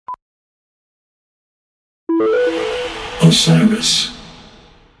Osiris.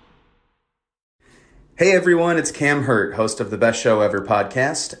 Hey everyone, it's Cam Hurt, host of the Best Show Ever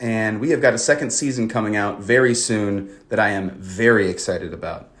podcast, and we have got a second season coming out very soon that I am very excited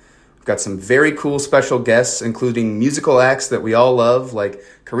about. We've got some very cool special guests, including musical acts that we all love, like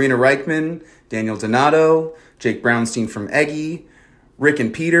Karina Reichman, Daniel Donato, Jake Brownstein from Eggy, Rick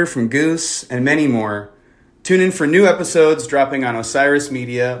and Peter from Goose, and many more. Tune in for new episodes dropping on Osiris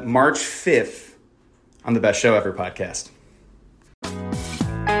Media March 5th on the Best Show Ever podcast.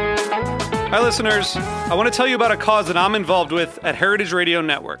 Hi, listeners. I want to tell you about a cause that I'm involved with at Heritage Radio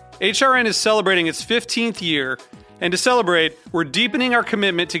Network. HRN is celebrating its 15th year, and to celebrate, we're deepening our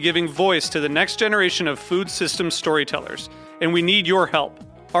commitment to giving voice to the next generation of food systems storytellers, and we need your help.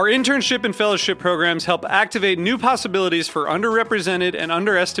 Our internship and fellowship programs help activate new possibilities for underrepresented and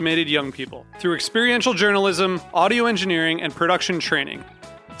underestimated young people through experiential journalism, audio engineering, and production training.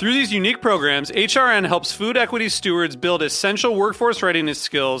 Through these unique programs, HRN helps food equity stewards build essential workforce readiness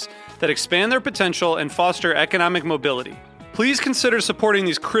skills that expand their potential and foster economic mobility. Please consider supporting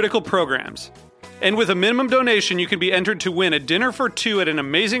these critical programs. And with a minimum donation, you can be entered to win a dinner for two at an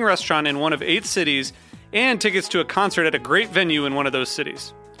amazing restaurant in one of 8 cities and tickets to a concert at a great venue in one of those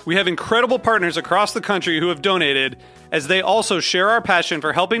cities. We have incredible partners across the country who have donated, as they also share our passion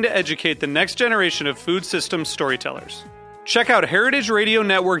for helping to educate the next generation of food systems storytellers. Check out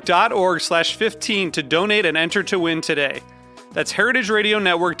heritageradionetwork.org/15 to donate and enter to win today. That's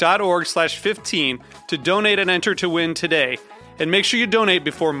heritageradionetwork.org/15 to donate and enter to win today. And make sure you donate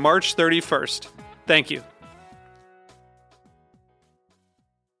before March 31st. Thank you.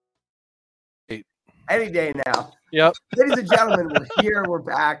 Any day now. Yep. Ladies and gentlemen, we're here. We're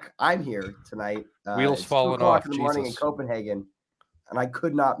back. I'm here tonight. Wheels it's falling 2:00 off. in the morning in Copenhagen, and I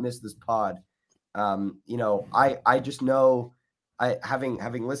could not miss this pod. I just know,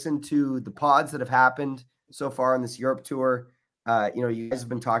 having listened to the pods that have happened so far on this Europe tour, you guys have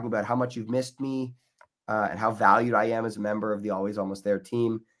been talking about how much you've missed me and how valued I am as a member of the Always Almost There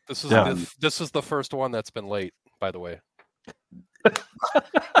team. This is the first one that's been late, by the way. We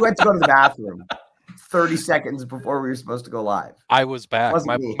had to go to the bathroom 30 seconds before we were supposed to go live. I was back.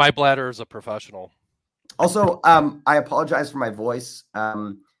 My bladder is a professional. Also, I apologize for my voice.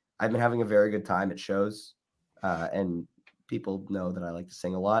 I've been having a very good time at shows, and people know that I like to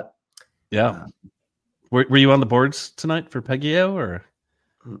sing a lot. Yeah. Were you on the boards tonight for Peggio, or?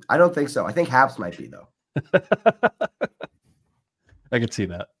 I don't think so. I think Haps might be, though. I could see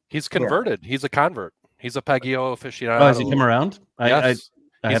that. He's converted. Yeah. He's a convert. He's a Peggio aficionado. Oh, has he come around? Yes.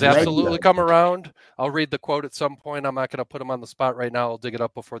 He's absolutely come around. I'll read the quote at some point. I'm not going to put him on the spot right now. I'll dig it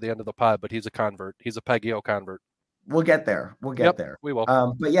up before the end of the pod, but he's a convert. He's a Peggio convert. We'll get there. We'll get there. We will.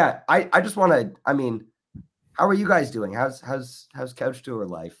 But yeah, I just want to, how are you guys doing? How's Couch Tour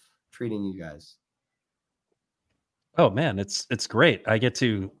life treating you guys? Oh man, it's great. I get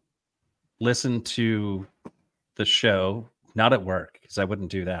to listen to the show, not at work, because I wouldn't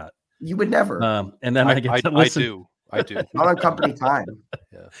do that. You would never. And then I get to listen. I do. Not on company time.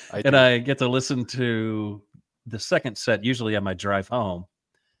 Yeah. I get to listen to the second set, usually on my drive home,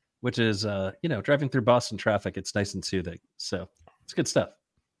 which is, driving through Boston traffic. It's nice and soothing. So it's good stuff.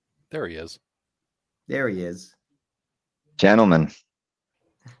 There he is. Gentlemen.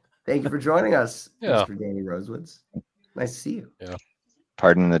 Thank you for joining us, yeah. Mr. Danny Rosewoods. Nice to see you. Yeah.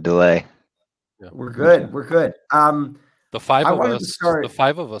 Pardon the delay. Yeah. We're good. The five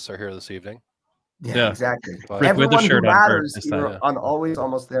of us are here this evening. Yeah. Exactly. Rick Everyone who matters on here on Always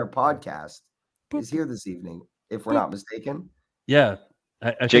Almost There podcast is here this evening, if we're not mistaken. Yeah.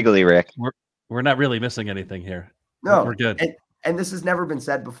 I Jiggly Rick. We're not really missing anything here. No, we're good. And this has never been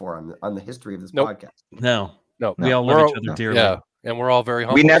said before on the history of this podcast. No. We all love each other dearly. Yeah, and we're all very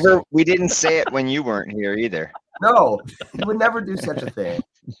humble. We didn't say it when you weren't here either. No, you would never do such a thing.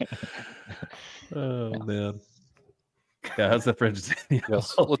 Oh man. Yeah, how's the fridge?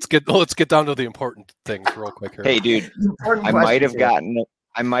 Yes. Let's get down to the important things real quick here. Hey, dude, I might have gotten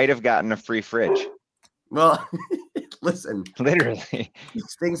a free fridge. Well, listen. Literally,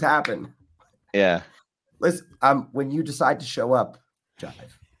 these things happen. Yeah. Listen, when you decide to show up, Jive.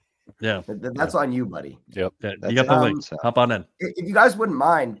 Yeah, that's on you, buddy. Yep. You got the link. Hop on in. If you guys wouldn't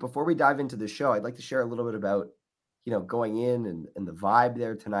mind, before we dive into the show, I'd like to share a little bit about, going in and the vibe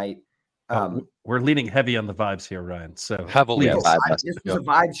there tonight. We're leaning heavy on the vibes here, Ryan. So heavily. This was a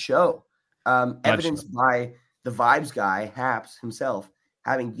vibes show, evidenced by the vibes guy, Haps himself,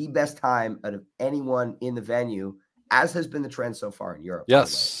 having the best time out of anyone in the venue, as has been the trend so far in Europe.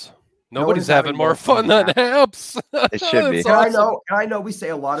 Yes. Nobody's having more fun than Haps. It should be. Awesome. I know we say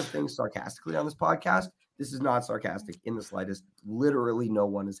a lot of things sarcastically on this podcast. This is not sarcastic in the slightest. Literally no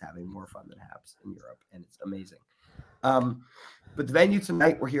one is having more fun than Haps in Europe, and it's amazing. But the venue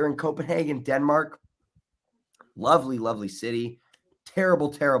tonight, we're here in Copenhagen, Denmark. Lovely, lovely city.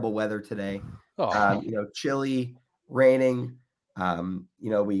 Terrible, terrible weather today. Chilly, raining.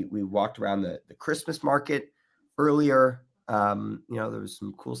 We walked around the Christmas market earlier. There was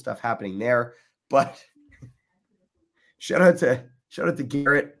some cool stuff happening there. But shout out to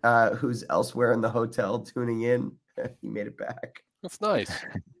Garrett, who's elsewhere in the hotel tuning in. He made it back. That's nice.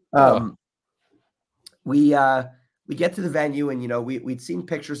 We get to the venue, and we'd seen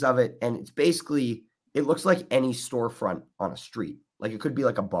pictures of it, and it looks like any storefront on a street. Like it could be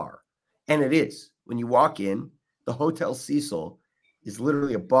like a bar, and it is. When you walk in, the Hotel Cecil is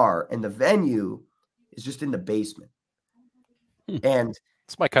literally a bar, and the venue is just in the basement. And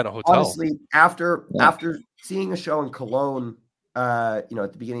it's my kind of hotel. Honestly, after seeing a show in Cologne, at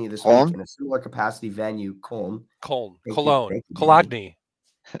the beginning of this week in a similar capacity venue, Cologne, Cologne.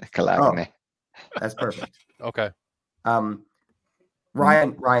 Oh, that's perfect. Okay.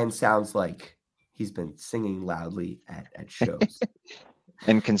 Ryan sounds like he's been singing loudly at shows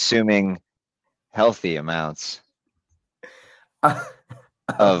and consuming healthy amounts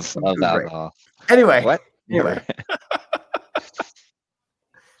of alcohol. Anyway, what? Anyway,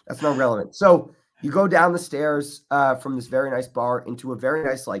 that's not relevant. So you go down the stairs from this very nice bar into a very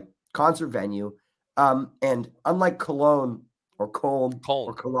nice concert venue, and unlike Cologne or Cologne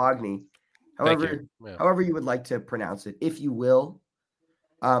or Cologne, however you would like to pronounce it, if you will,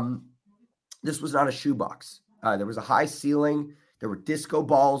 this was not a shoebox. There was a high ceiling. There were disco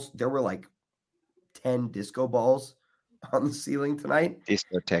balls. There were 10 disco balls on the ceiling tonight.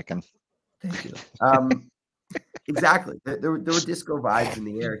 Disco taken. Thank you. Exactly. There were disco vibes in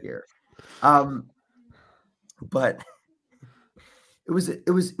the air here. But it was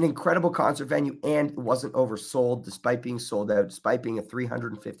an incredible concert venue, and it wasn't oversold despite being sold out, despite being a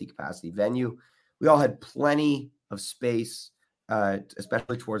 350 capacity venue. We all had plenty of space,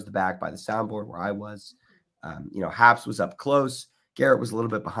 especially towards the back by the soundboard where I was. Haps was up close. Garrett was a little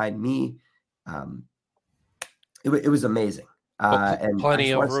bit behind me. It was amazing. And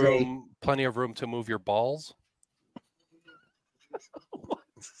plenty of room to move your balls.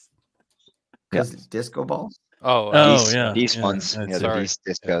 Because it's disco balls. Yeah, these yeah. ones. Yeah, these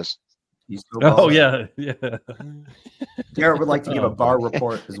discos. Oh yeah. Garrett would like to give a bar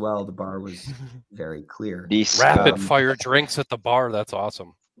report as well. The bar was very clear. Rapid fire drinks at the bar. That's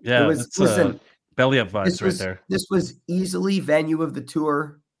awesome. Yeah, it was. Belly up vibes right there. This was easily venue of the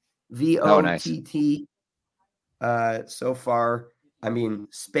tour. VOTT. So far, I mean,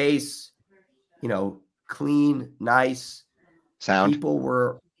 space. Clean, nice. Sound. People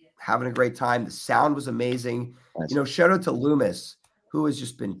were having a great time. The sound was amazing. Nice. Shout out to Loomis, who has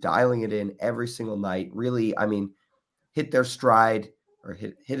just been dialing it in every single night. Really, hit their stride or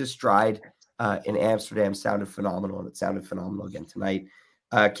hit a stride in Amsterdam. Sounded phenomenal, and it sounded phenomenal again tonight.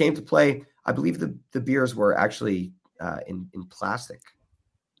 Came to play. I believe the beers were actually in plastic.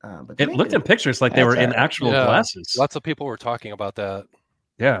 But it looked in pictures like they were in actual glasses. Lots of people were talking about that.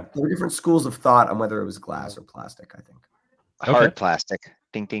 Yeah. There were different schools of thought on whether it was glass or plastic, I think. Hard plastic.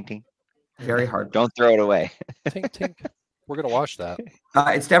 Ding, ding, ding. Very hard. Don't throw it away. Tink, tink. We're going to watch that.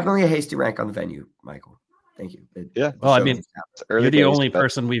 It's definitely a hasty rank on the venue, Michael. Thank you. Well, you're the only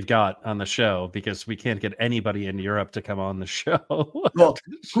person we've got on the show because we can't get anybody in Europe to come on the show. Well,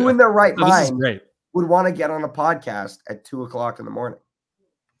 who in their right mind would want to get on a podcast at 2:00 in the morning?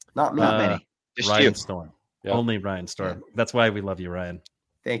 Not me. Not many. Just Ryan you. Storm. Yep. Only Ryan Storm. Yeah. That's why we love you, Ryan.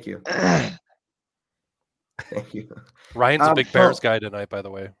 Thank you. Thank you. Ryan's a big Bears guy tonight, by the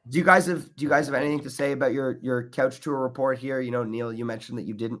way. Do you guys have anything to say about your couch tour report here? Neal, you mentioned that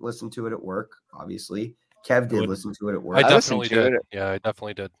you didn't listen to it at work, obviously. Kev did listen to it at work. I definitely did. Yeah, I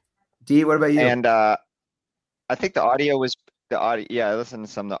definitely did. D, what about you? And I think the audio was I listened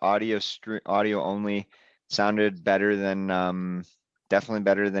to some of the audio only sounded better than definitely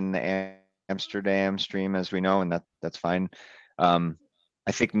better than the Amsterdam stream, as we know, and that's fine.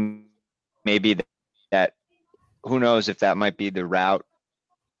 I think maybe that who knows if that might be the route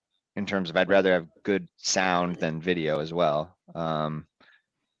in terms of I'd rather have good sound than video as well.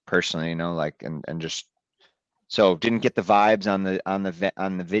 Personally, and just so didn't get the vibes on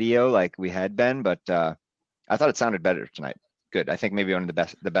the video like we had been, but I thought it sounded better tonight. Good. I think maybe one of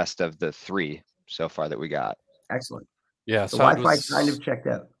the best of the three so far that we got. Excellent. Yeah, the Wi-Fi kind of checked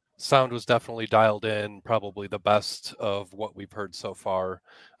out. Sound was definitely dialed in, probably the best of what we've heard so far.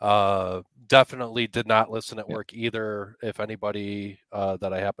 Definitely did not listen at work either. If anybody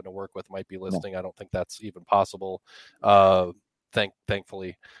that I happen to work with might be listening, I don't think that's even possible.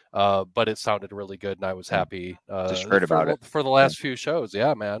 thankfully. But it sounded really good, and I was happy. Just heard about it for the last few shows.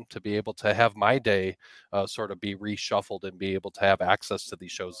 Yeah, man, to be able to have my day sort of be reshuffled and be able to have access to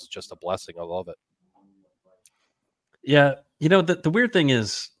these shows is just a blessing. I love it. Yeah, the weird thing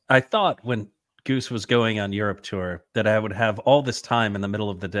is, I thought when Goose was going on Europe tour that I would have all this time in the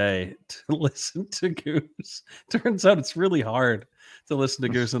middle of the day to listen to Goose. Turns out it's really hard to listen to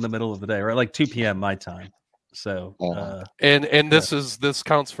Goose in the middle of the day, or at like 2 p.m. my time. So this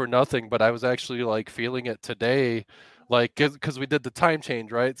counts for nothing, but I was actually like feeling it today, like because we did the time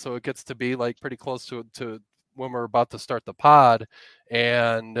change, right? So it gets to be like pretty close to when we're about to start the pod,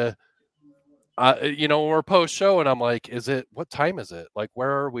 and when we're post show, and I'm like, what time is it? Like,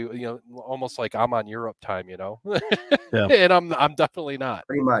 where are we? Almost like I'm on Europe time, Yeah. And I'm definitely not.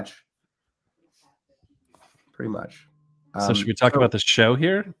 Pretty much. So should we talk about the show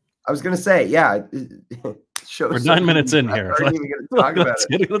here? I was gonna say, yeah. We're 9 minutes in here.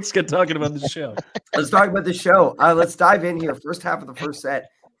 Let's get talking about the show. Let's talk about the show. Let's dive in here. First half of the first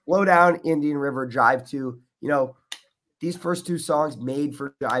set, Flow Down, Indian River, Jive 2. These first two songs made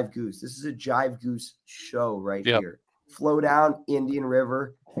for Jive Goose. This is a Jive Goose show right here. Flow Down, Indian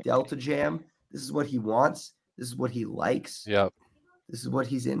River, Delta Jam. This is what he wants. This is what he likes. Yep. This is what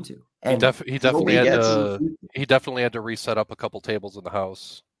he's into. And he definitely had to reset up a couple tables in the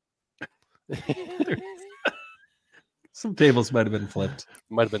house. Some tables might have been flipped.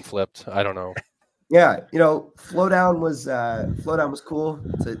 I don't know. Yeah, Flow Down was cool.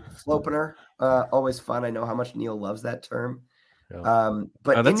 It's a flopener. Always fun. I know how much Neal loves that term. Yeah.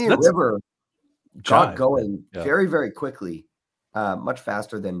 But Indian River got going very, very quickly, much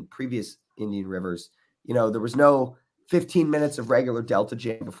faster than previous Indian Rivers. There was no 15 minutes of regular Delta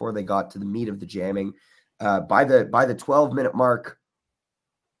Jam before they got to the meat of the jamming. By the 12-minute mark,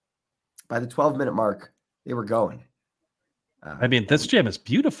 they were going. This jam is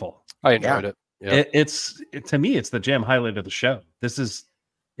beautiful. I enjoyed it. Yeah. To me, it's the jam highlight of the show. This is,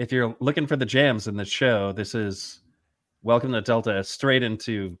 if you're looking for the jams in the show, this is Welcome to Delta, straight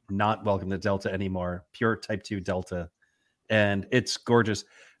into not Welcome to Delta anymore, pure Type 2 Delta. And it's gorgeous.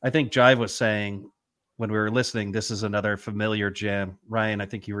 I think Jive was saying when we were listening, this is another familiar jam. Ryan, I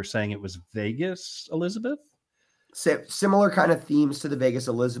think you were saying it was Vegas Elizabeth? Similar kind of themes to the Vegas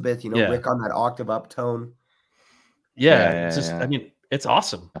Elizabeth, Rick on that octave up tone. Yeah, it's just, it's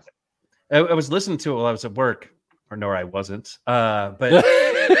awesome. I was listening to it while I was at work, I wasn't. But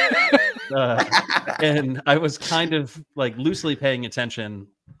and I was kind of like loosely paying attention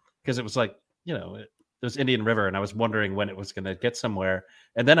because it was like, it was Indian River, and I was wondering when it was going to get somewhere.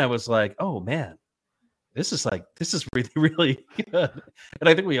 And then I was like, oh man, this is really, really good. And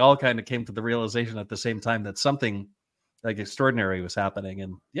I think we all kind of came to the realization at the same time that something like extraordinary was happening.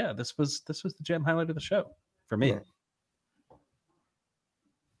 And yeah, this was the jam highlight of the show for me. Yeah.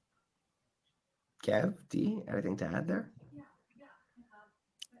 Kev, D, anything to add there?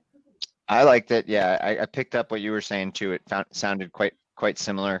 I liked it. Yeah, I picked up what you were saying too. It sounded quite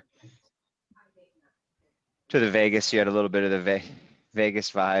similar to the Vegas. You had a little bit of the Vegas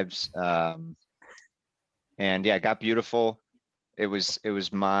vibes, and yeah, it got beautiful. It was I would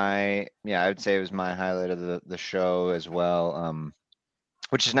say it was my highlight of the show as well.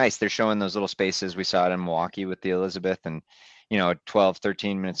 Which is nice. They're showing those little spaces. We saw it in Milwaukee with the Elizabeth, and 12,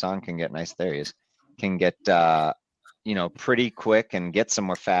 13 minute song can get nice. There he is. Can get pretty quick and get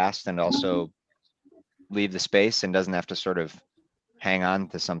somewhere fast, and also leave the space and doesn't have to sort of hang on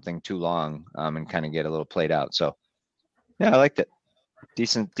to something too long, and kind of get a little played out. So yeah, I liked it.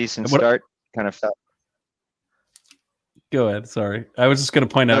 Decent start. Kind of felt. Go ahead. Sorry, I was just going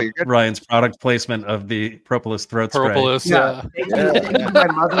to point out Ryan's product placement of the Propolis throat spray. Yeah.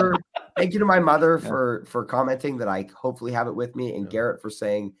 Thank you to my mother for commenting that I hopefully have it with me, and Garrett for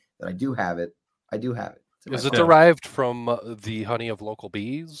saying that I do have it. Is it derived from the honey of local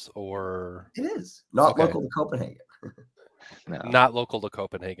bees, or it is not local to Copenhagen? No. Not local to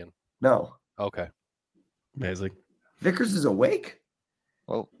Copenhagen. No. Okay. Amazing. Vickers is awake.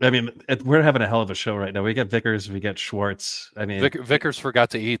 Well, we're having a hell of a show right now. We got Vickers, we got Schwartz. Vickers forgot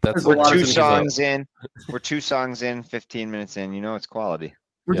to eat. We're 2 songs in. We're 2 songs in, 15 minutes in. It's quality.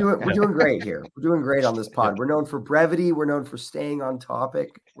 We're doing great here. We're doing great on this pod. We're known for brevity. We're known for staying on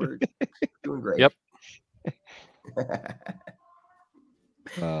topic. We're doing great. Yep.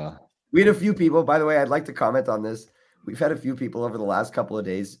 We had a few people, by the way, I'd like to comment on this. We've had a few people over the last couple of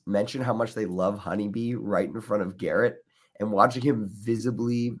days mention how much they love Honeybee right in front of Garrett, and watching him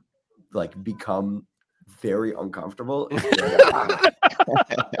visibly become very uncomfortable.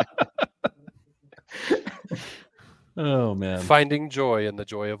 Oh man. Finding joy in the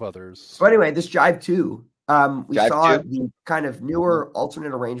joy of others. So anyway, this Jive 2, We Jive saw too? the kind of newer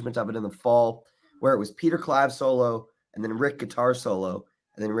alternate arrangement of it in the fall, where it was Peter clav solo and then Rick guitar solo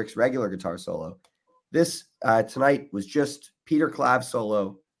and then Rick's regular guitar solo. This tonight was just Peter clav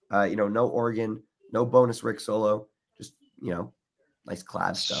solo. No organ, no bonus Rick solo, just nice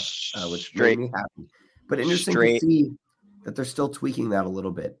clav stuff, which made me happy. But interesting to see that they're still tweaking that a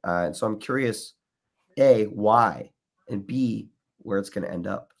little bit. And so I'm curious, A, why, and B, where it's going to end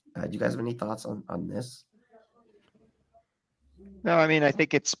up. Do you guys have any thoughts on this? No, I mean, I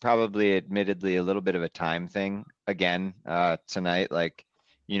think it's probably admittedly a little bit of a time thing again, tonight. Like,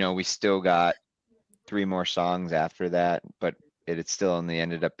 we still got 3 more songs after that, but it still only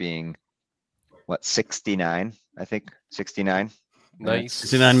ended up being 69, I think 69. Nice.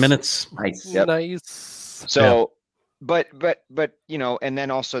 69 minutes. Nice. Yep. Nice. So, but, and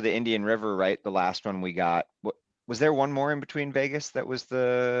then also the Indian River, right? The last one we got, was there one more in between Vegas that was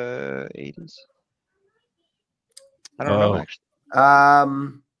the 80s? I don't know, actually.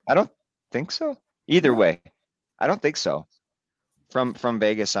 I don't think so. Either way, I don't think so. From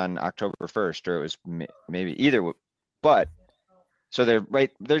Vegas on October 1st, or it was maybe either. But so they're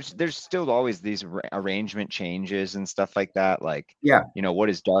right. There's still always these arrangement changes and stuff like that. Like, what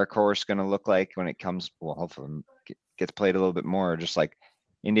is Dark Horse going to look like when it comes? Well, hopefully gets played a little bit more. Just like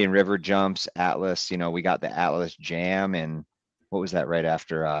Indian River jumps, Atlas. We got the Atlas Jam, and what was that right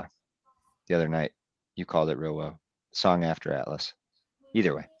after the other night? You called it real well. Song after Atlas.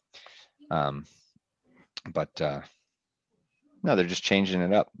 Either way, but no, they're just changing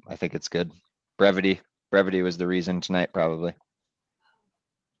it up. I think it's good. Brevity was the reason tonight, probably.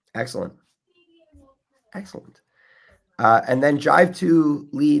 Excellent. And then Jive 2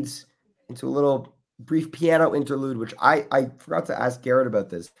 leads into a little brief piano interlude, which I forgot to ask Garrett about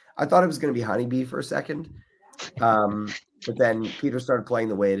this. I thought it was going to be Honeybee for a second, but then Peter started playing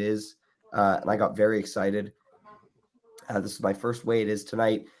the way it is, and I got very excited. This is my first way it is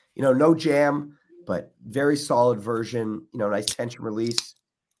tonight. No jam, but very solid version. Nice tension release.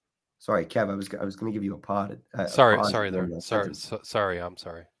 Sorry, Kev, I was going to give you a pod. Sorry, I'm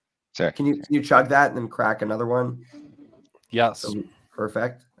sorry. Sorry. Can you chug that and then crack another one? Yes.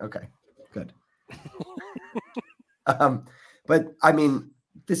 Perfect. Okay, good. But I mean,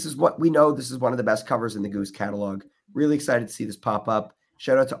 this is what we know. This is one of the best covers in the Goose catalog. Really excited to see this pop up.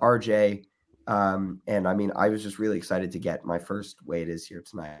 Shout out to RJ. And I mean, I was just really excited to get my first way it is here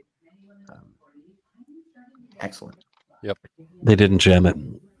tonight. Excellent. Yep. They didn't jam it.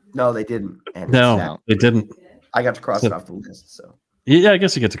 No, they didn't. And No, they didn't. I got to cross it off the list. So yeah, I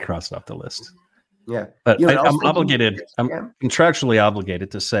guess you get to cross it off the list. Yeah, but I'm obligated. I'm contractually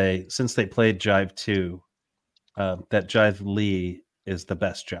obligated to say, since they played Jive 2, that Jive Lee is the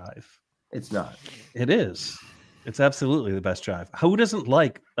best Jive. It's not. It is. It's absolutely the best Jive. Who doesn't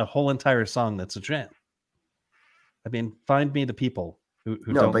like a whole entire song that's a jam? I mean, find me the people who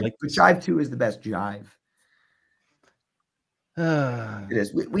don't like this. But Jive 2 is the best Jive. It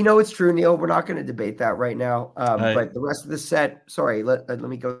is. We know it's true, Neal. We're not going to debate that right now. But the rest of the set, sorry, let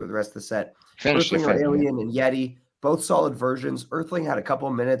me go through the rest of the set. Earthling or Alien and Yeti, both solid versions. Earthling had a couple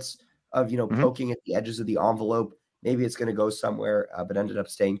of minutes of, poking at the edges of the envelope. Maybe it's going to go somewhere, but ended up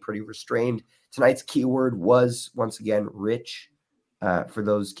staying pretty restrained. Tonight's keyword was, once again, rich, for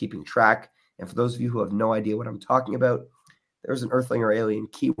those keeping track. And for those of you who have no idea what I'm talking about, there's an Earthling or Alien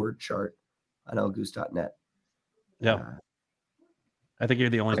keyword chart on lgoose.net. Yeah. I think you're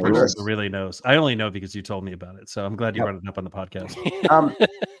the only person who really knows. I only know because you told me about it. So I'm glad you brought it up on the podcast.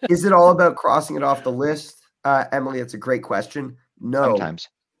 Is it all about crossing it off the list? Emily, it's a great question. No. Sometimes.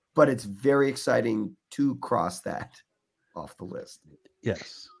 But it's very exciting to cross that off the list.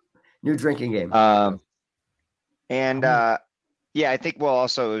 Yes. New drinking game. Yeah, I think,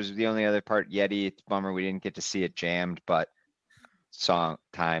 also it was the only other part, Yeti. It's a bummer we didn't get to see it jammed, but song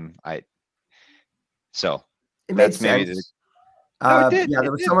time. So it made sense.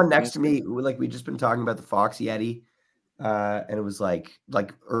 There was someone next to me who, we just been talking about the Fox Yeti, and it was like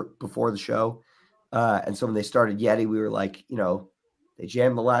before the show, and so when they started Yeti, we were like, they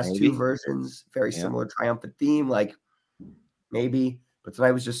jammed the last two versions, very similar triumphant theme, maybe, but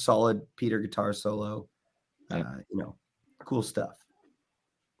tonight was just solid Peter guitar solo, cool stuff.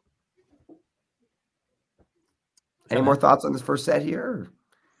 Any more thoughts on this first set here?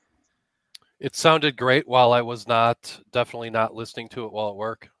 It sounded great while I was definitely not listening to it while at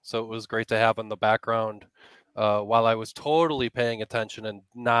work. So it was great to have in the background while I was totally paying attention and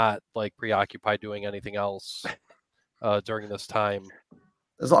not preoccupied doing anything else during this time.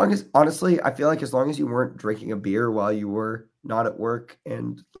 As long as, honestly, I feel like as long as you weren't drinking a beer while you were not at work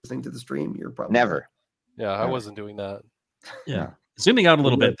and listening to the stream, you're probably never. Yeah, I wasn't doing that. Yeah. Zooming out a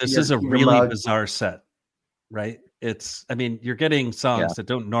little bit, this is a really bizarre set. right? I mean, you're getting songs that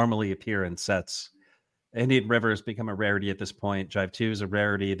don't normally appear in sets. Indian River has become a rarity at this point. Jive 2 is a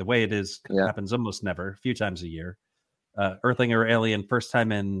rarity. The way it is happens almost never, a few times a year. Earthling or Alien, first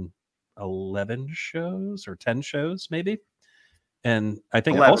time in 11 shows or 10 shows, maybe. And I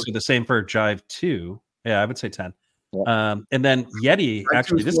think 11. also the same for Jive 2. Yeah, I would say 10. Yeah. And then Yeti, Jive 2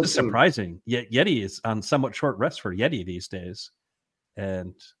 actually, is this 14. is surprising. Yeti is on somewhat short rest for Yeti these days.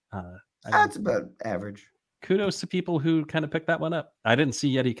 And That's about average. kudos to people who kind of picked that one up. I didn't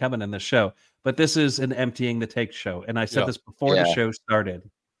see Yeti coming in this show, but this is an Emptying the Take show. And I said this before the show started,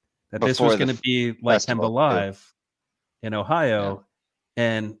 that this was going to be like Hemba Live in Ohio,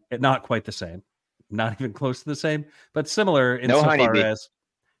 and not quite the same, not even close to the same, but similar insofar as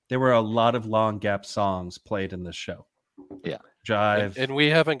there were a lot of long gap songs played in this show. Yeah. Jive. And we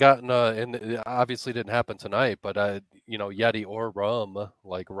haven't gotten, and it obviously didn't happen tonight, but, Yeti or Rum,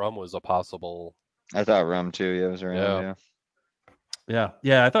 like Rum was a possible. I thought Rum too. Yeah, it was around.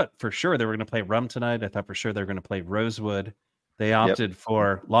 Yeah. I thought for sure they were going to play Rum tonight. I thought for sure they were going to play Rosewood. They opted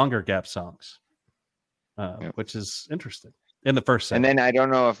for longer gap songs, which is interesting in the first set. And then I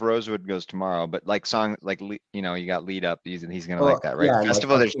don't know if Rosewood goes tomorrow, but like song, like, you got Lead Up. He's going to like that, right? Yeah,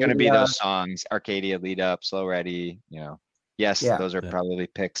 Festival, like there's going to be those songs, Arcadia, Lead Up, Slow Ready, Yes, those are probably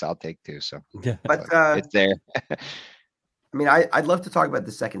picks I'll take too. So, but it's there. I mean, I'd love to talk about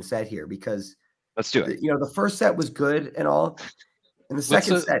the second set here because let's do it. The first set was good and all, and the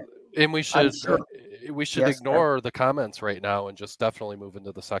second set, and we should ignore the comments right now and just definitely move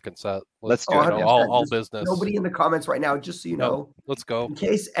into the second set. Let's do it. All business. Nobody in the comments right now, just so you know. Let's go. In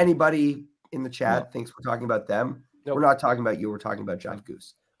case anybody in the chat thinks we're talking about them, we're not talking about you. We're talking about Jive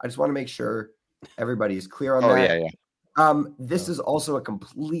Goose. I just want to make sure everybody is clear on that. Yeah. This is also a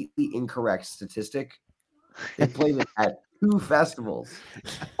completely incorrect statistic. They played it at 2 festivals.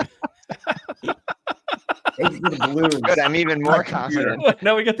 Thank you for the balloons. Good, I'm even more confident.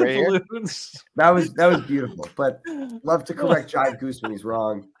 Now we get the balloons. That was beautiful, but love to correct Jive Goose when he's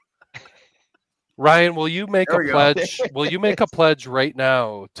wrong. Ryan, will you make a pledge? Will you make a pledge right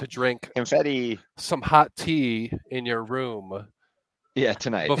now to drink confetti, some hot tea in your room? Yeah,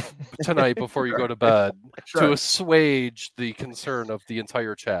 tonight before you go to bed to assuage the concern of the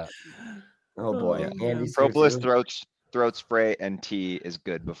entire chat. Oh boy, Propolis throat spray and tea is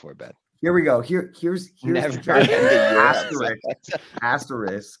good before bed. Here we go. Here's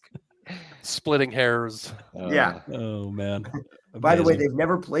asterisk. Splitting hairs. Yeah. Oh man. By the way, they've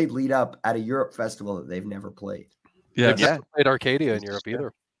never played Lead Up at a Europe festival that they've never played. They've never played Arcadia in Europe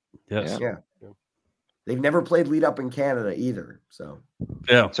either. Yes. Yeah. They've never played Lead Up in Canada either. So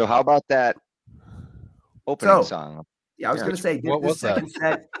So how about that opening song? Yeah, I was going to say the second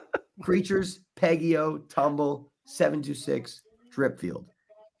set: Creatures, Peggy-O, Tumble, 726, Dripfield.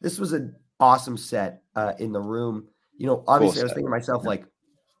 This was an awesome set in the room. Obviously, I was thinking to myself, like,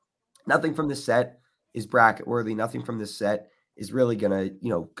 nothing from this set is bracket worthy. Nothing from this set is really gonna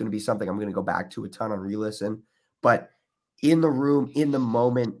be something I'm gonna go back to a ton on re-listen. But in the room, in the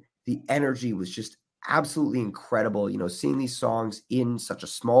moment, the energy was just absolutely incredible. Seeing these songs in such a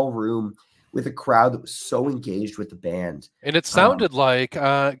small room with a crowd that was so engaged with the band. And it sounded like,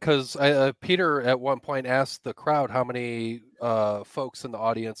 because Peter at one point asked the crowd how many folks in the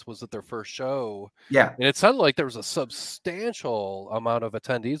audience was at their first show. Yeah. And it sounded like there was a substantial amount of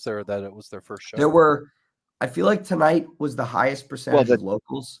attendees there that it was their first show. There were, I feel like tonight was the highest percentage of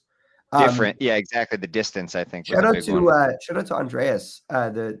locals. Different. Yeah, exactly. The distance, I think. Shout out to Andreas,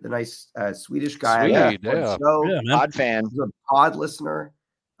 the nice Swedish guy. Pod fan. He's a pod listener.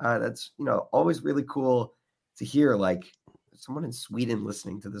 That's always really cool to hear, like, someone in Sweden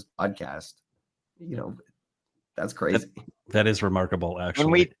listening to this podcast. That's crazy. That is remarkable,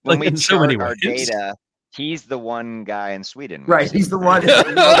 actually. When we chart our data, he's the one guy in Sweden. Right, he's the one.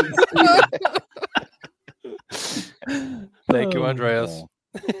 Thank you, Andreas.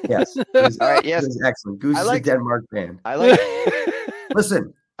 Yes. All right. Yes. Excellent. Goose is a Denmark band. I like.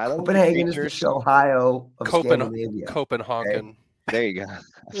 Listen, Copenhagen is the Ohio of Scandinavia. Copenhagen. Okay? There you go.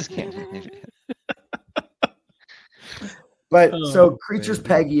 But so Creatures,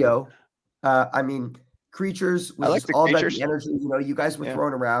 Peggy-O. Creatures was just all about the energy. You guys were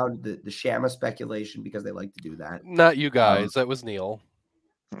throwing around the Shama speculation because they like to do that. Not you guys. That was Neal.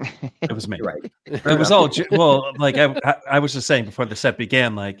 It was me. Right. It was all like I was just saying before the set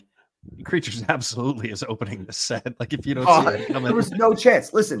began, like, Creatures absolutely is opening the set. Like, if you don't see it coming, there was no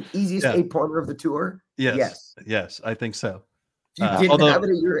chance. Listen, easiest 8-pointer of the tour. Yes, I think so. If you didn't have it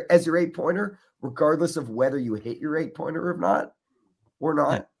as your 8-pointer, regardless of whether you hit your 8-pointer or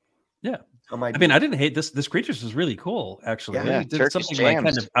not. Yeah, I mean, I didn't hate this. This Creatures was really cool, actually. Yeah. They did Turkish something like kind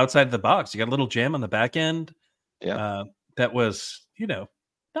jams. of outside the box. You got a little jam on the back end. Yeah. That was,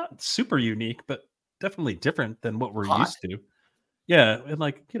 not super unique, but definitely different than what we're Hot. used to. Yeah, and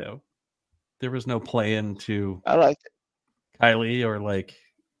like, there was no play into I liked it. Kylie or like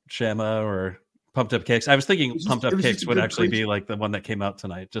Shama or Pumped Up Kicks. I was thinking Pumped Up it was just Kicks a would good actually be Creature. like the one that came out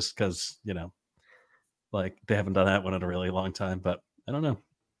tonight, just because, like they haven't done that one in a really long time, but I don't know.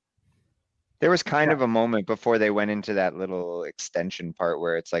 There was kind of a moment before they went into that little extension part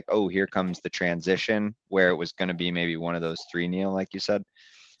where it's like, oh, here comes the transition, where it was going to be maybe one of those 3, Neal, like you said.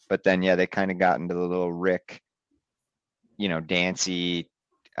 But then, yeah, they kind of got into the little Rick, dancey.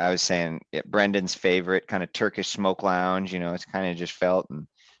 I was saying Brendan's favorite kind of Turkish smoke lounge, it's kind of just felt. And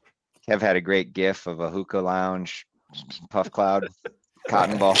Kev had a great gif of a hookah lounge, puff cloud,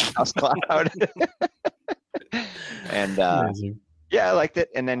 cotton ball house cloud. And Amazing. yeah, I liked it.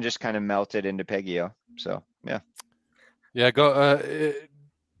 And then just kind of melted into Peggio. So, yeah. Yeah, go.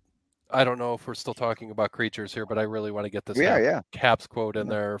 I don't know if we're still talking about Creatures here, but I really want to get this Caps quote in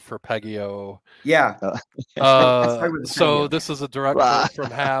there for Peggio. Yeah. So this is a direct quote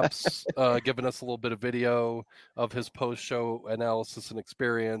from Haps, giving us a little bit of video of his post-show analysis and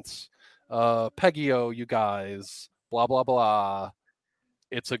experience. Peggio, you guys, blah blah blah.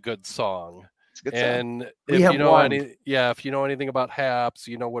 It's a good song. And if you know anything about Haps,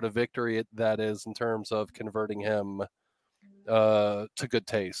 you know what a victory that is in terms of converting him to good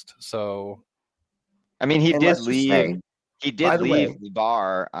taste. So I mean, he And did let's just leave. say, He by did the way- leave the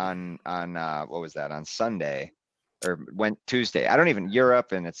bar on what was that, on Sunday or went Tuesday? I don't even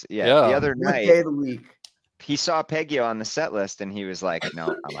Europe, and it's the other What night day of the week? he saw Peggio on the set list and he was like,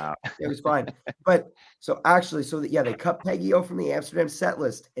 no, I'm out. It was fine. But they cut Peggio from the Amsterdam set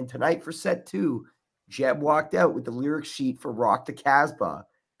list. And tonight for set 2, Jeb walked out with the lyric sheet for Rock the Casbah,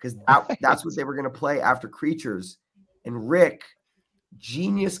 because that's what they were going to play after Creatures. And Rick,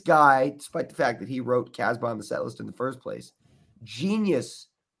 genius guy, despite the fact that he wrote Casbah on the set list in the first place, genius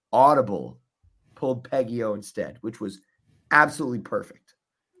Audible pulled Peggio instead, which was absolutely perfect.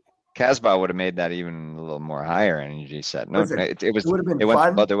 Casbah would have made that even a little more higher energy set. No, Listen, it would have been it went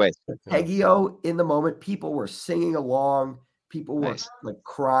fun. both ways. Peggio in the moment, people were singing along, people were Nice. like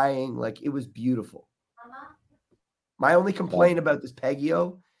crying, like it was beautiful. My only complaint about this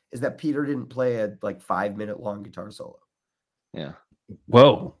Peggio is that Peter didn't play a 5-minute long guitar solo. Yeah.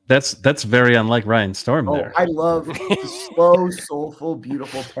 Whoa, that's very unlike Ryan Storm Oh, there. I love the slow, soulful,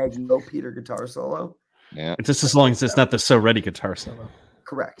 beautiful Peggio Peter guitar solo. Yeah. Just as long as it's not the So Ready guitar solo.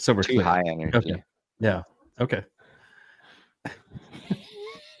 Correct. So we're Too clear. high energy. Okay. Yeah. Okay.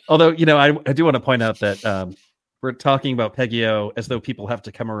 Although, I do want to point out that we're talking about Peggio as though people have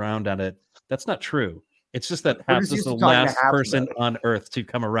to come around on it. That's not true. It's just that We're Haps just is the used to talking to last Haps person about it. on earth to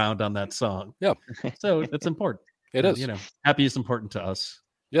come around on that song. Yeah. So it's important. It is. Happy is important to us.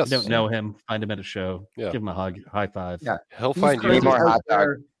 Yes. You don't know him, find him at a show, Yeah. give him a hug, high five. Yeah. He'll He's find you. Need currently more out hot dog.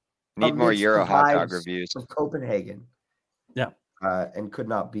 there Need more amidst Euro the hot dog vibes reviews. of Copenhagen. Yeah. And could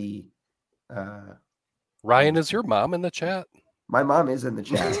not be. Ryan, is your mom in the chat? My mom is in the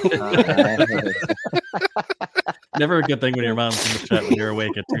chat. Never a good thing when your mom's in the chat when you're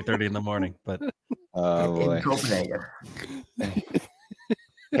awake at 2:30 in the morning. But Oh boy. in Copenhagen.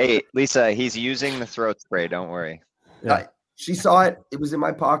 Hey, Lisa, he's using the throat spray. Don't worry. yeah. She saw it. It was in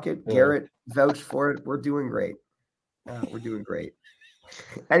my pocket. Yeah. Garrett vouched for it. We're doing great. We're doing great.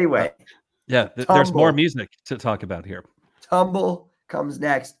 Anyway, Yeah, there's more Tumble. music to talk about here. Tumble comes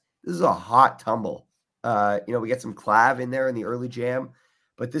next. This is a hot tumble. We get some clav in there in the early jam,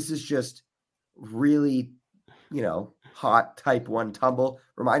 but this is just really, hot type 1 tumble.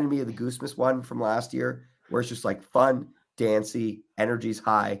 Reminded me of the Goose one from last year, where it's just like fun, dancey, energy's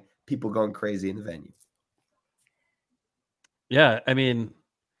high, people going crazy in the venue. Yeah, I mean,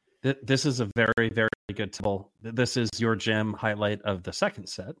 this is a very, very good tumble. This is your jam highlight of the second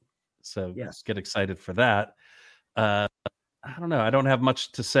set. So Yes. get excited for that. I don't know. I don't have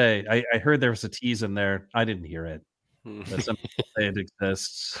much to say. I heard there was a tease in there. I didn't hear it. But some people say it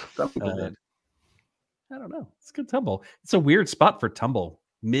exists. Some people did. I don't know. It's a good tumble. It's a weird spot for tumble.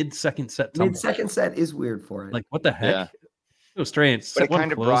 Mid-second set tumble. Mid-second set is weird for it. Like, what the heck? Yeah. So strange. But Set it one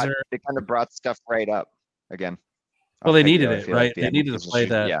kind of closer. brought stuff right up again. Well, they Peggio, needed I it, feel right? like the They end needed to position- play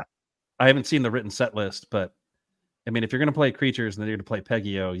that. Yeah. I haven't seen the written set list, but I mean, if you're going to play Creatures and then you're going to play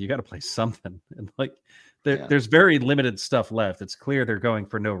Peggio, you got to play something. And there's very limited stuff left. It's clear they're going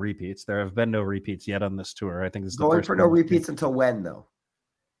for no repeats. There have been no repeats yet on this tour. I think this is the Going first for no one. repeats until when, though?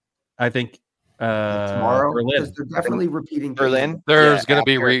 I think Tomorrow? Berlin. Because they're definitely repeating things. Berlin? There's Yeah, going to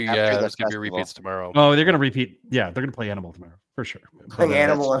be after the there's going to be festival. repeats tomorrow. Oh, they're going to repeat. Yeah, they're going to play Animal tomorrow. for sure. Playing But,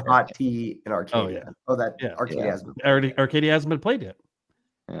 Animal and Hot Tea in Arcadia. Oh, that yeah. Arcadia Yeah. hasn't. Arcadia hasn't been played yet.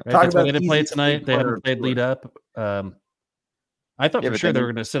 Yeah. Right? Talk That's why about they didn't play it easiest tonight. big They corner haven't played tour. lead up. I thought Yeah, for but sure they then- were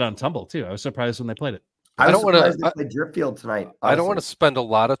going to sit on Tumble too. I was surprised when they played it. I I was don't wanna- surprised they played Dripfield tonight. I don't want to honestly. spend a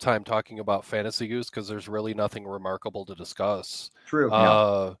lot of time talking about Fantasy Goose because there's really nothing remarkable to discuss. True.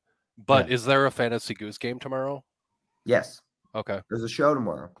 But Yeah. is there a Fantasy Goose game tomorrow? Yes. Okay. There's a show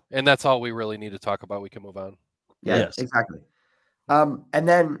tomorrow. And that's all we really need to talk about. We can move on. Yeah, Yes. exactly. And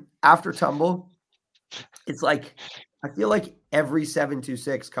then after Tumble, it's like I feel like every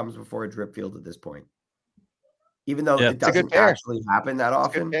 726 comes before a Dripfield at this point. Even though Yeah. it It's a good doesn't pair. actually happen that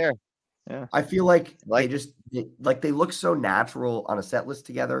often. Good pair. I feel like Like- they look so natural on a set list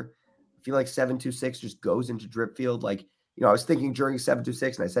together. I feel like 726 just goes into Dripfield. Like, I was thinking during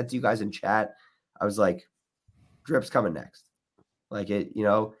 726, and I said to you guys in chat, I was like, Drip's coming next. Like it,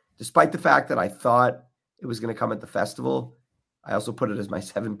 despite the fact that I thought it was going to come at the festival, I also put it as my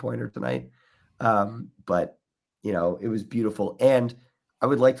 7-pointer tonight. But it was beautiful. And I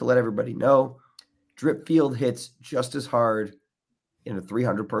would like to let everybody know Dripfield hits just as hard in a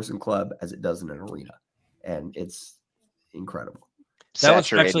 300-person club as it does in an arena. And it's incredible. That was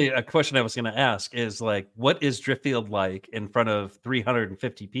Saturated. actually a question I was going to ask is like, what is Dripfield like in front of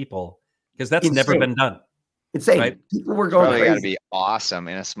 350 people? Because that's never Insane. been done. Insane. Right. People were going Probably got to crazy. be awesome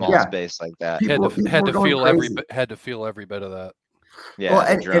in a small Yeah. space like that. People- Had were to going feel crazy. every bit of that. Yeah, Well,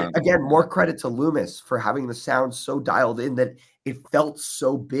 and drunk. again, more credit to Loomis for having the sound so dialed in that it felt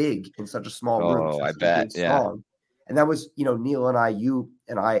so big in such a small room. Oh, for I such a bet, big yeah. song. And that was, Neal and I, you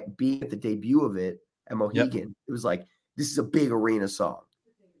and I being at the debut of it at Mohegan. It was like, this is a big arena song.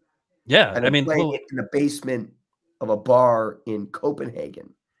 Yeah. And I mean, playing well, it in the basement of a bar in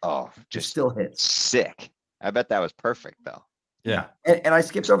Copenhagen Oh, just just still hits. sick. I bet that was perfect though. yeah. And I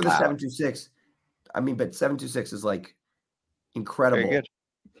skipped over the Wow. 726. I mean, but 726 is like incredible. Very good.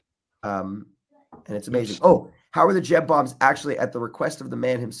 And it's amazing. Oh, how are the Jeb Bombs actually at the request of the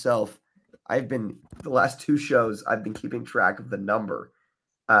man himself? The last 2 shows, I've been keeping track of the number.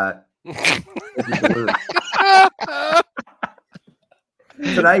 Thank you, Baloo.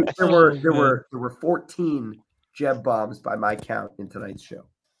 Tonight there were 14 Jeb Bombs by my count in tonight's show.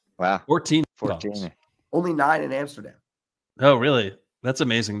 Wow. 14. 14. songs. Only 9 in Amsterdam. Oh, really? That's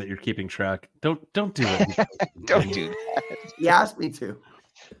amazing that you're keeping track. Don't do it. Don't do that. He asked me to.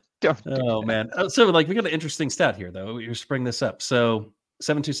 Don't do Oh man. So like we got an interesting stat here though. You bring this up. So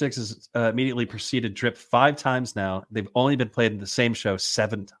 726 has immediately preceded Drip 5 times now. They've only been played in the same show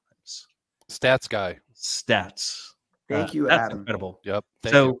 7 times. Stats guy. Stats. Thank you, That's Adam. incredible. Yep.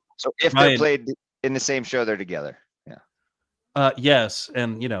 Thank So you. So if Ryan- they're played in the same show, they're together. Yeah. Yes,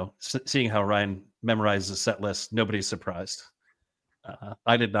 and seeing how Ryan memorizes the set list, nobody's surprised.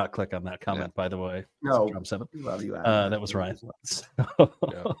 I did not click on that comment, by the way. No. Drum 7. We love you, Adam. That was Ryan.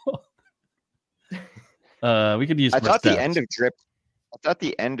 Yeah. We could use. I more thought the stats.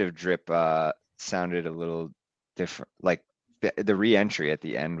 end of Drip sounded a little different. Like the re-entry at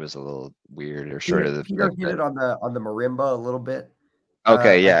the end was a little weird or short of the. Peter hit it on the marimba a little bit.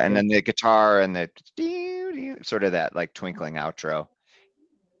 Okay, I yeah, think- and then the guitar and the sort of that like twinkling outro.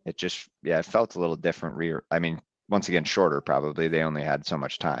 It just it felt a little different. I mean, once again, shorter probably. They only had so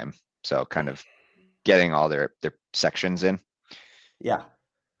much time, so kind of getting all their sections in. Yeah.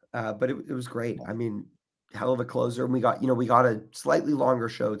 But it was great. I mean, hell of a closer. And we got a slightly longer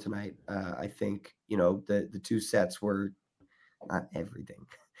show tonight. I think, the 2 sets were not everything.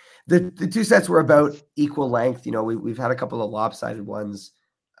 The 2 sets were about equal length. We've had a couple of lopsided ones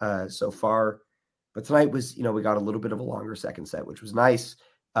so far, but tonight was, we got a little bit of a longer second set, which was nice.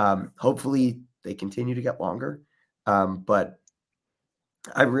 Hopefully they continue to get longer. But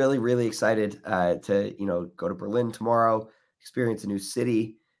I'm really, really excited to, go to Berlin tomorrow, experience a new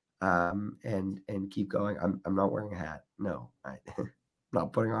city, and keep going. I'm not wearing a hat. No, I'm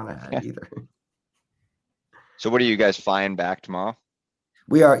not putting on a hat either. So what are you guys flying back tomorrow?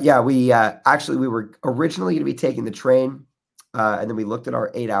 We are, yeah. We actually we were originally going to be taking the train, and then we looked at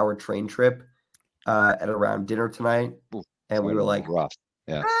our 8-hour train trip at around dinner tonight, Ooh, and we were like, rough.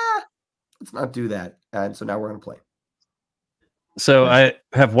 let's not do that. And so now we're on a plane. So I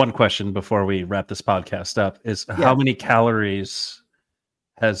have one question before we wrap this podcast up: is how many calories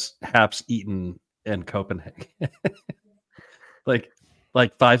has Haps eaten in Copenhagen?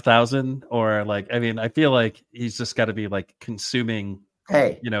 like 5,000, or I mean, I feel like he's just got to be like consuming,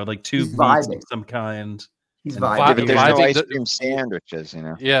 Hey, like 2 he's meats vibing. of some kind. he's And vibing. Yeah, but there's no Vibing ice the- cream sandwiches,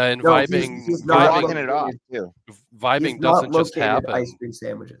 Yeah, and No, he's vibing, not You're vibing, walking it off too. vibing He's not doesn't just located happen. ice cream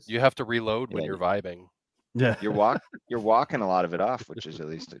sandwiches. You have to reload when Yeah. you're vibing. Yeah. You're walking a lot of it off, which is at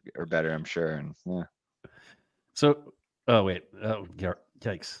least or better, I'm sure. And yeah. So Oh wait. Oh,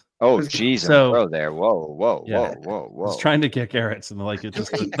 yikes. Oh, geez, So- bro, there. Whoa. Yeah. I I was trying to get Garrett's, and like it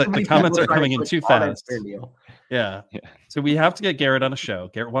just the comments are coming in too fast. Yeah. Yeah. So we have to get Garrett on a show.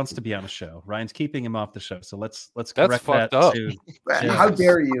 Garrett wants to be on a show. Ryan's keeping him off the show. So let's That's correct fucked that up. to How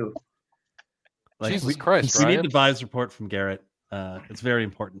dare you? like, Jesus Christ, we need Ryan. the Vibes report from Garrett. It's very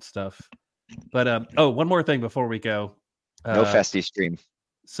important stuff. But one more thing before we go. No festy stream.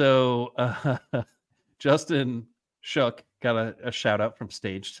 So Justin Shook got a shout out from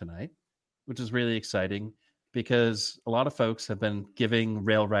stage tonight, which is really exciting because a lot of folks have been giving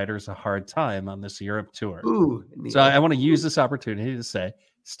rail riders a hard time on this Europe tour. Ooh, Neal. So I want to use this opportunity to say,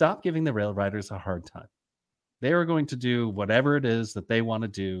 stop giving the rail riders a hard time. They are going to do whatever it is that they want to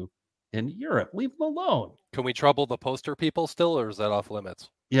do in Europe. Leave them alone. Can we trouble the poster people still, or is that off limits?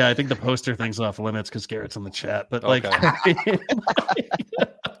 Yeah, I think the poster thing's off limits because Garrett's in the chat. But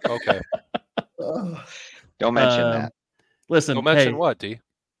Okay. Ugh. Don't mention that. Listen, Don't mention hey, what, D?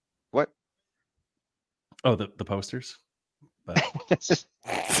 What? Oh, the posters. But That's just-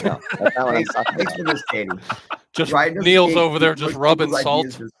 no, that's not what I'm talking Thanks about. for this, Katie. Just Ryan doesn't Neal's think over there people's just rubbing ideas salt.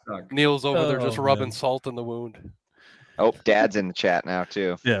 just suck. Neal's over there just Oh, rubbing man. salt in the wound. Oh, Dad's in the chat now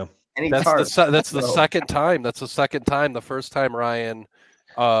too. yeah. Any That's tarts? the No. second time. That's the second time. The first time, Ryan,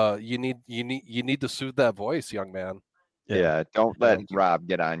 you need to soothe that voice, young man. Yeah, don't let Thank you. Rob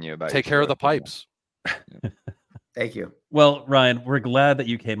get on you about Take your care of the throat. pipes. Thank you. Well, Ryan, we're glad that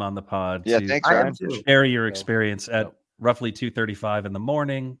you came on the pod Yeah, to thanks, I Ryan. am too. share your Yeah. experience at Yeah. roughly 2:35 in the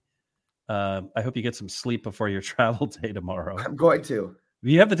morning. I hope you get some sleep before your travel day tomorrow. I'm going to.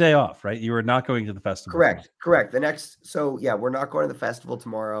 You have the day off, right? You are not going to the festival. Correct. The next, so yeah, we're not going to the festival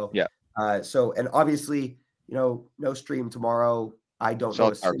tomorrow. Yeah. So, and obviously, no stream tomorrow. I don't So know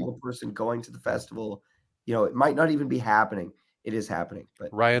a it's our- single person going to the festival. It might not even be happening. It is happening,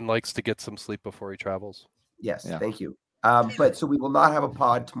 but Ryan likes to get some sleep before he travels. yes, Yeah. thank you. But so we will not have a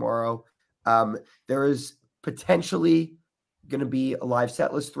pod tomorrow. There is potentially going to be a live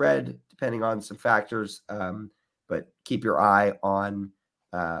set list thread, depending on some factors. But keep your eye on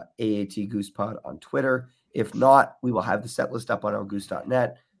AAT Goose Pod on Twitter. If not, we will have the set list up on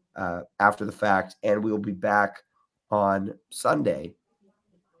goose.net after the fact, and we will be back on Sunday.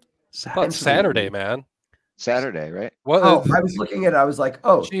 But Saturday, man. Saturday, right? What? Oh, I was looking at it. I was like,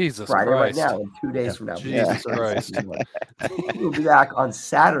 oh, Jesus Friday Christ. right now, and 2 days from now. Jesus Yeah. Christ. We'll be back on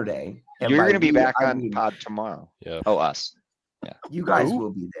Saturday. and You're by going to be we, back I on mean, pod tomorrow. Yeah. Oh, us. You guys Who? will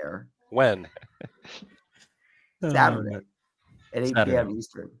be there When? Saturday at 8 Saturday. p.m.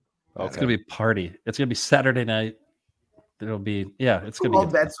 Eastern. It's gonna be a party. It's gonna be Saturday night. It'll be it's gonna All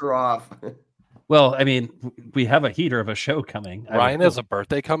be. bets are off. Well, I mean, we have a heater of a show coming. Ryan has a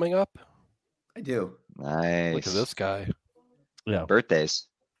birthday coming up. I do. Nice. Look at this guy. Yeah. Birthdays.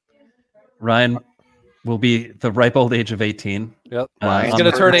 Ryan will be the ripe old age of 18. Yep. Ryan's He's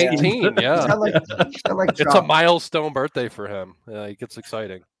gonna turn birthday. 18. You Yeah. sound like It's a Trump. milestone birthday for him. Yeah, it gets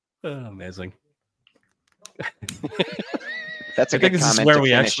exciting. Amazing. That's a I good think this is comment where to we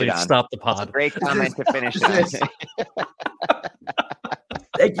finish actually it on. stop the That's a pod. great comment to finish This it on.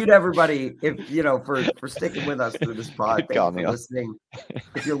 Thank you to everybody for sticking with us through this pod. Good Thank call, you for Neal. listening.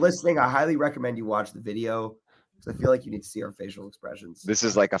 If you're listening, I highly recommend you watch the video because I feel like you need to see our facial expressions. This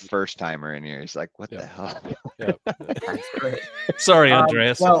is like a first timer in here. He's like, what the Yeah. hell? Yeah. That's great. Sorry,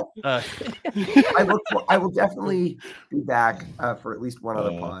 Andreas. Well, Uh, I will definitely be back for at least one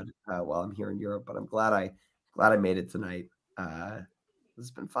other pod while I'm here in Europe. But I'm glad I made it tonight. This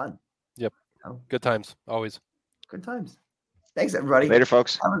has been fun. Yep. Good times. Always. Good times. Thanks, everybody. Later,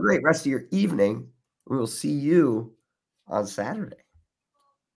 folks. Have a great rest of your evening. We will see you on Saturday.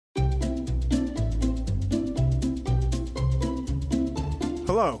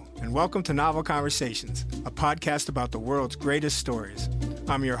 Hello, and welcome to Novel Conversations, a podcast about the world's greatest stories.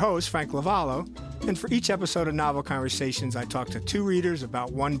 I'm your host, Frank Lavallo, and for each episode of Novel Conversations, I talk to two readers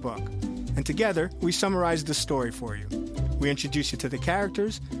about one book. And together, we summarize the story for you. We introduce you to the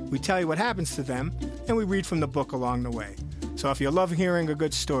characters, we tell you what happens to them, and we read from the book along the way. So if you love hearing a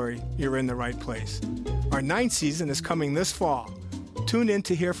good story, you're in the right place. Our 9th season is coming this fall. Tune in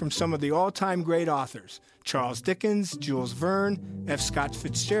to hear from some of the all-time great authors, Charles Dickens, Jules Verne, F. Scott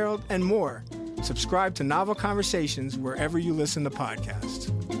Fitzgerald, and more. Subscribe to Novel Conversations wherever you listen to podcasts.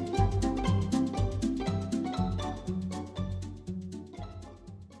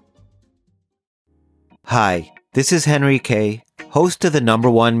 Hi, this is Henry Kay, host of the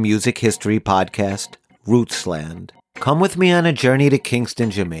 #1 music history podcast, Rootsland. Come with me on a journey to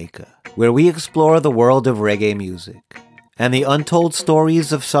Kingston, Jamaica, where we explore the world of reggae music and the untold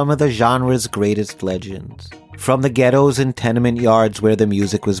stories of some of the genre's greatest legends. From the ghettos and tenement yards where the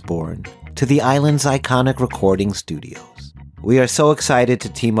music was born, to the island's iconic recording studios. We are so excited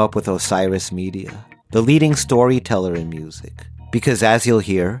to team up with Osiris Media, the leading storyteller in music, because as you'll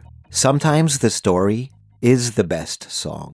hear, sometimes the story is the best song.